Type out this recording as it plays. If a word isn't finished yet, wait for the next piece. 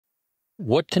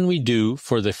what can we do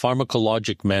for the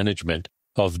pharmacologic management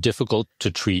of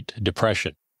difficult-to-treat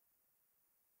depression?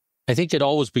 I think it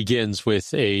always begins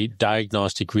with a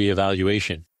diagnostic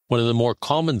reevaluation. One of the more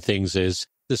common things is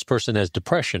this person has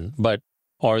depression, but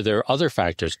are there other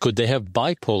factors? Could they have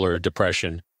bipolar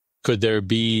depression? Could there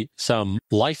be some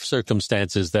life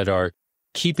circumstances that are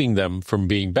keeping them from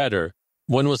being better?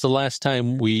 When was the last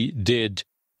time we did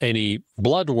any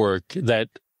blood work that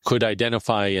could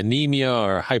identify anemia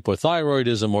or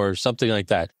hypothyroidism or something like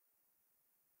that?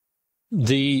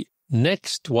 The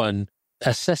next one,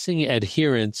 assessing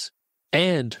adherence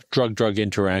and drug-drug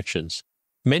interactions.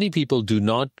 Many people do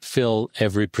not fill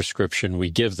every prescription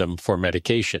we give them for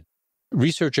medication.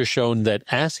 Research has shown that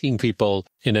asking people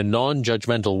in a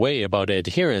non-judgmental way about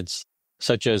adherence,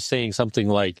 such as saying something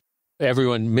like,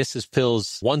 everyone misses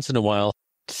pills once in a while,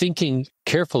 thinking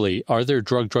carefully, are there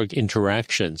drug-drug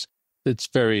interactions? It's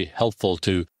very helpful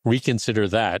to reconsider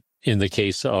that in the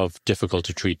case of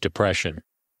difficult-to-treat depression.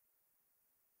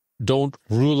 Don't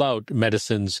rule out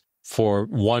medicines for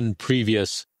one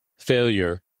previous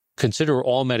failure. Consider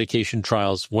all medication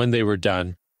trials when they were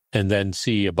done, and then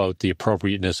see about the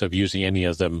appropriateness of using any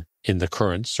of them in the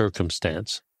current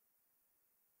circumstance.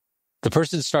 The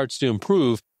person starts to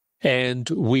improve, and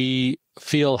we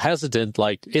feel hesitant,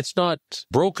 like it's not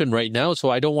broken right now, so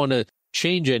I don't want to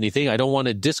change anything. I don't want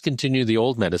to discontinue the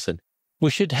old medicine. We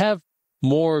should have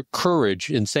more courage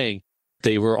in saying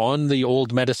they were on the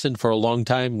old medicine for a long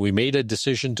time. We made a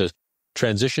decision to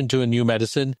transition to a new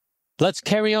medicine. Let's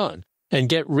carry on and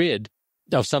get rid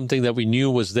of something that we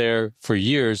knew was there for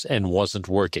years and wasn't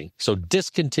working. So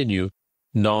discontinue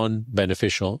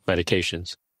non-beneficial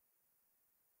medications.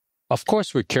 Of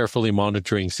course, we're carefully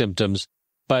monitoring symptoms,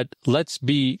 but let's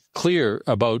be clear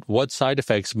about what side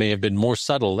effects may have been more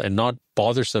subtle and not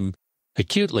bothersome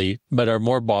acutely, but are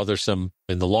more bothersome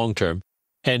in the long term.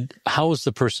 And how is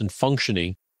the person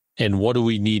functioning, and what do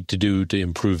we need to do to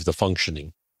improve the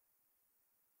functioning?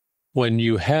 When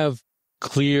you have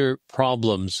clear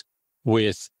problems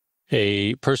with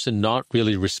a person not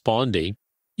really responding,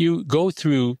 you go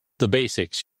through the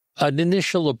basics. An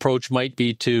initial approach might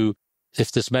be to,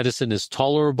 if this medicine is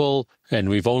tolerable and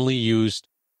we've only used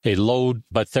a low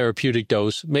but therapeutic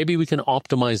dose, maybe we can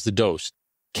optimize the dose.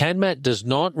 CanMat does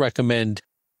not recommend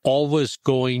always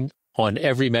going on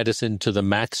every medicine to the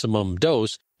maximum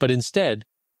dose, but instead,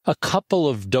 a couple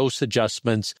of dose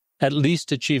adjustments, at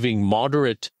least achieving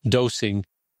moderate dosing,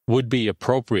 would be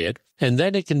appropriate, and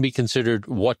then it can be considered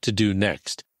what to do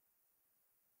next.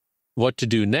 What to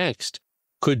do next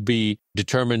could be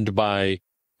determined by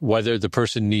whether the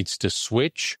person needs to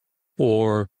switch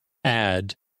or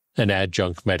add an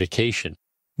adjunct medication.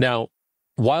 Now,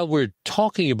 while we're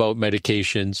talking about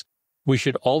medications, we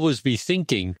should always be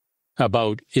thinking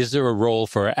about, is there a role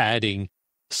for adding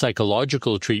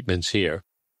psychological treatments here?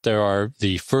 There are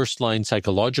the first-line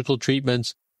psychological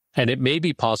treatments, and it may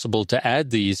be possible to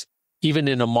add these even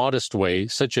in a modest way,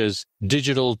 such as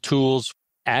digital tools.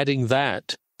 Adding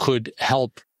that could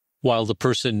help while the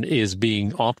person is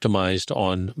being optimized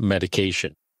on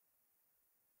medication.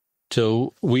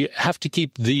 So we have to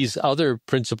keep these other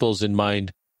principles in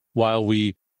mind while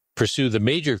we pursue the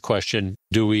major question,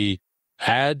 do we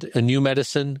add a new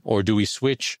medicine or do we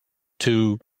switch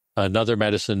to another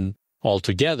medicine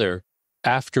altogether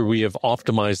after we have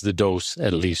optimized the dose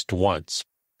at least once?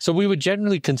 So we would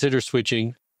generally consider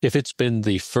switching if it's been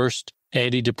the first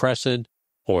antidepressant,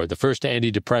 or the first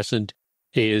antidepressant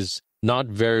is not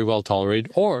very well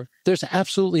tolerated, or there's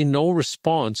absolutely no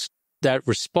response. That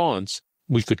response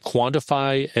we could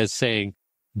quantify as saying,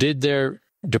 did their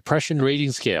depression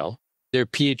rating scale, their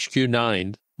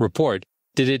PHQ-9 report,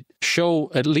 did it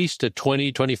show at least a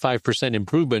 20-25%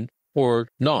 improvement or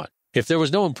not? If there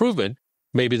was no improvement,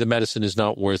 maybe the medicine is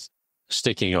not worth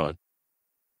sticking on.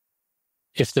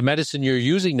 If the medicine you're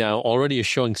using now already is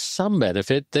showing some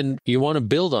benefit, then you want to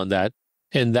build on that,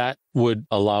 and that would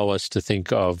allow us to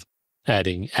think of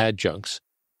adding adjuncts.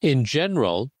 In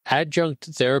general, adjunct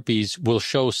therapies will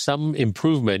show some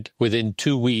improvement within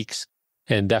 2 weeks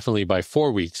and definitely by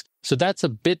 4 weeks. So that's a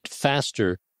bit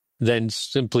faster than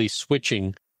simply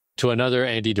switching to another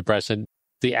antidepressant.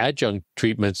 The adjunct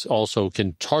treatments also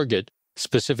can target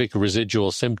specific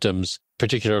residual symptoms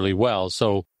particularly well,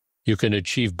 so you can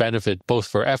achieve benefit both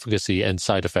for efficacy and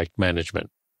side effect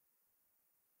management.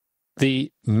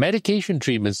 The medication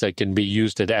treatments that can be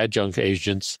used as adjunct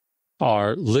agents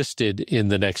are listed in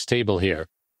the next table here.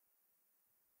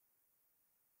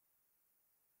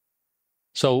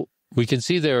 So we can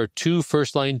see there are 2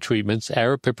 first-line treatments,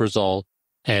 aripiprazole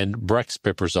and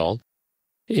brexpiprazole.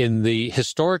 In the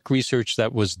historic research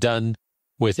that was done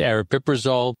with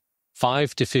aripiprazole,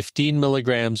 5 to 15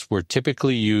 milligrams were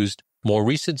typically used. More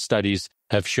recent studies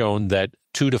have shown that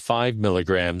 2 to 5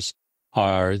 milligrams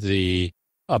are the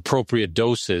appropriate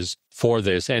doses for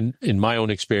this. And in my own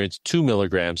experience, 2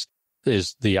 milligrams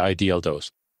is the ideal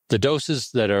dose. The doses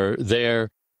that are there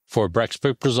for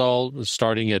brexpiprazole,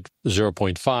 starting at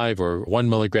 0.5 or 1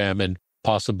 milligram and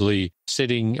possibly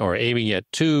sitting or aiming at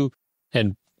 2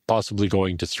 and possibly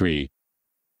going to 3.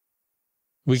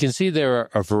 We can see there are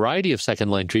a variety of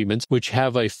second-line treatments which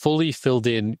have a fully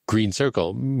filled-in green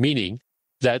circle, meaning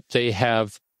that they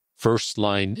have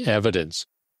first-line evidence.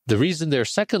 The reason they're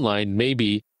second-line may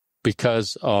be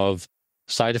because of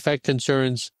side effect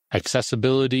concerns,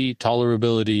 accessibility,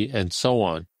 tolerability, and so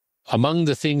on. Among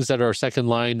the things that are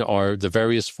second-line are the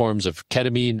various forms of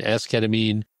ketamine,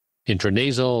 S-ketamine,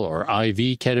 intranasal or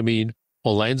IV ketamine,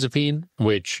 olanzapine,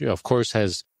 which of course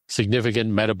has significant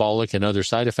metabolic and other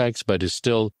side effects, but is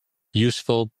still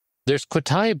useful. There's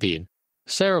quetiapine,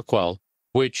 Seroquel,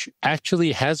 which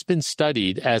actually has been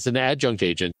studied as an adjunct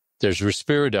agent. There's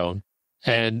risperidone,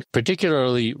 and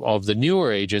particularly of the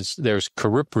newer agents, there's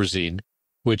cariprazine,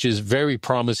 which is very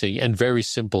promising and very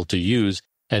simple to use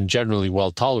and generally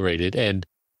well tolerated, and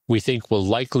we think will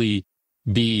likely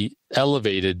be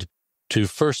elevated to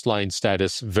first-line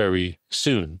status very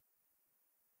soon.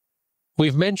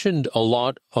 We've mentioned a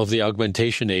lot of the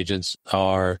augmentation agents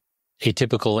are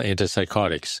atypical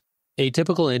antipsychotics.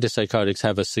 Atypical antipsychotics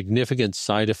have a significant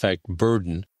side effect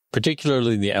burden,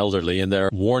 particularly in the elderly, and there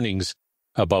are warnings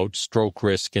about stroke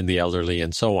risk in the elderly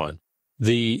and so on.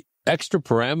 The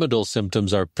extrapyramidal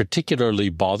symptoms are particularly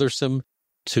bothersome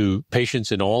to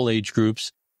patients in all age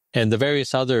groups, and the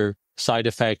various other side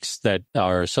effects that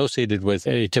are associated with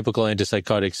atypical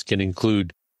antipsychotics can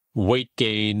include weight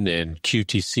gain and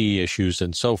QTC issues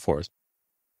and so forth.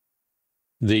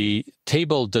 The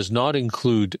table does not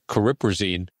include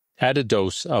cariprazine at a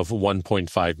dose of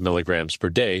 1.5 milligrams per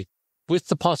day, with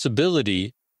the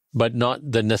possibility, but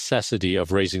not the necessity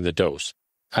of raising the dose.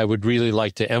 I would really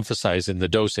like to emphasize in the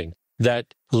dosing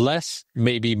that less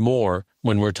may be more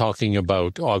when we're talking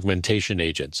about augmentation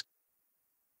agents.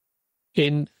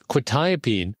 In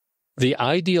quetiapine, the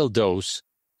ideal dose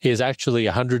is actually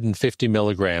 150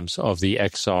 milligrams of the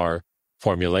XR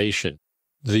formulation.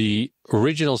 The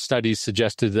original studies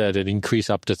suggested that an increase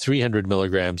up to 300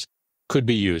 milligrams could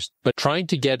be used, but trying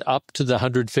to get up to the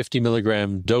 150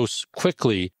 milligram dose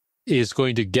quickly is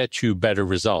going to get you better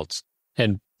results.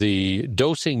 And the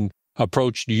dosing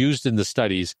approach used in the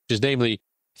studies is namely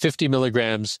 50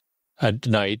 milligrams a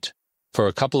night for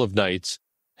a couple of nights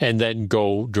and then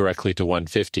go directly to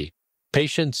 150.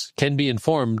 Patients can be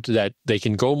informed that they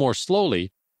can go more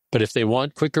slowly, but if they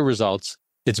want quicker results,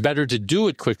 it's better to do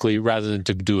it quickly rather than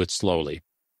to do it slowly.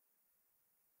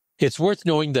 It's worth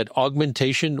knowing that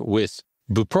augmentation with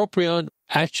bupropion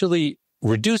actually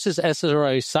reduces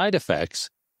SSRI side effects.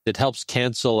 It helps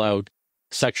cancel out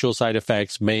sexual side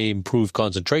effects, may improve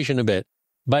concentration a bit,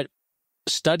 but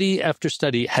study after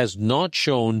study has not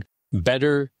shown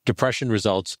better depression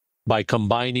results by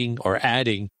combining or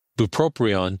adding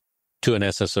bupropion to an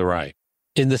SSRI.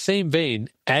 In the same vein,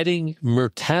 adding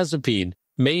mirtazapine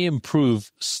may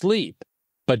improve sleep,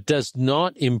 but does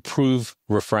not improve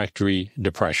refractory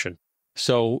depression.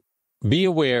 So be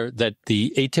aware that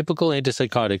the atypical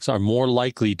antipsychotics are more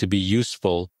likely to be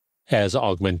useful as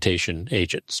augmentation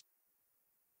agents.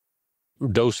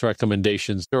 Dose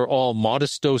recommendations are all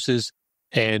modest doses,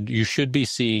 and you should be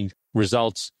seeing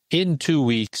results in 2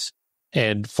 weeks,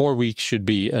 and 4 weeks should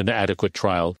be an adequate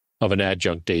trial of an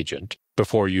adjunct agent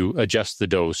before you adjust the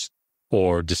dose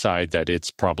or decide that it's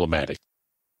problematic.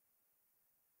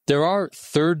 There are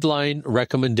third-line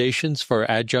recommendations for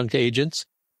adjunct agents.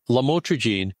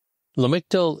 Lamotrigine,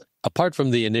 Lamictal, apart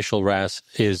from the initial RAS,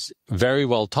 is very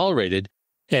well tolerated,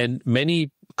 and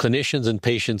many clinicians and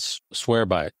patients swear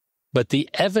by it. But the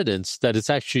evidence that it's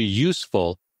actually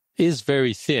useful is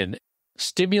very thin.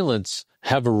 Stimulants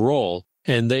have a role,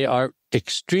 and they are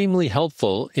extremely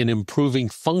helpful in improving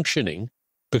functioning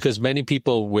because many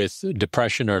people with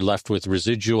depression are left with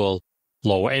residual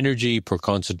low energy, poor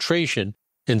concentration,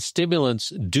 and stimulants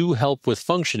do help with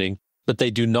functioning, but they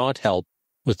do not help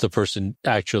with the person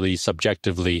actually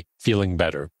subjectively feeling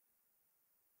better.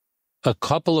 A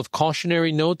couple of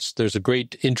cautionary notes. There's a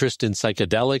great interest in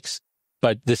psychedelics,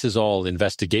 but this is all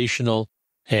investigational,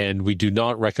 and we do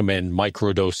not recommend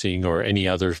microdosing or any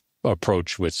other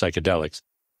approach with psychedelics.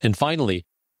 And finally,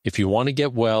 if you want to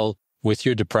get well with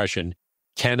your depression,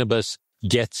 cannabis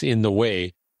gets in the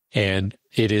way, and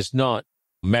it is not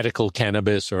medical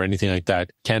cannabis or anything like that.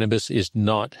 Cannabis is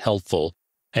not helpful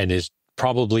and is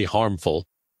probably harmful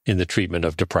in the treatment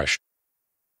of depression.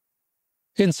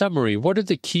 In summary, what are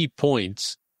the key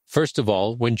points? First of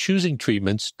all, when choosing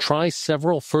treatments, try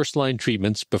several first-line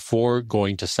treatments before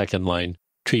going to second-line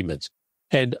treatments.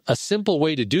 And a simple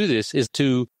way to do this is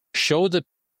to show the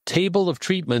table of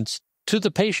treatments to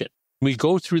the patient. We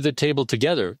go through the table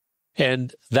together,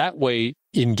 and that way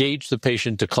engage the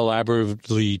patient to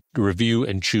collaboratively review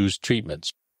and choose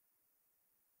treatments.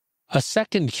 A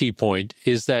second key point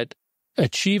is that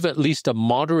achieve at least a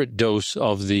moderate dose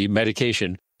of the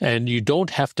medication, and you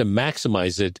don't have to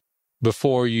maximize it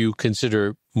before you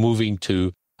consider moving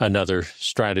to another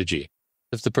strategy.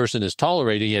 If the person is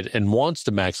tolerating it and wants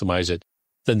to maximize it,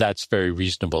 then that's very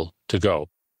reasonable to go.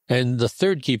 And the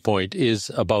third key point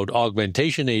is about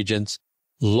augmentation agents.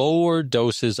 Lower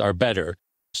doses are better.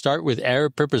 Start with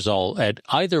aripiprazole at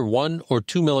either 1 or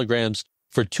 2 milligrams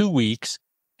for 2 weeks,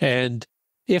 and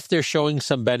if they're showing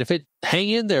some benefit, hang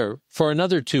in there for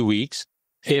another 2 weeks.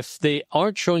 If they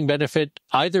aren't showing benefit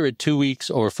either at 2 weeks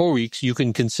or 4 weeks, you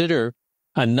can consider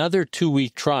another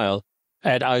 2-week trial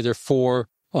at either 4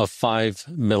 or 5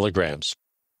 milligrams.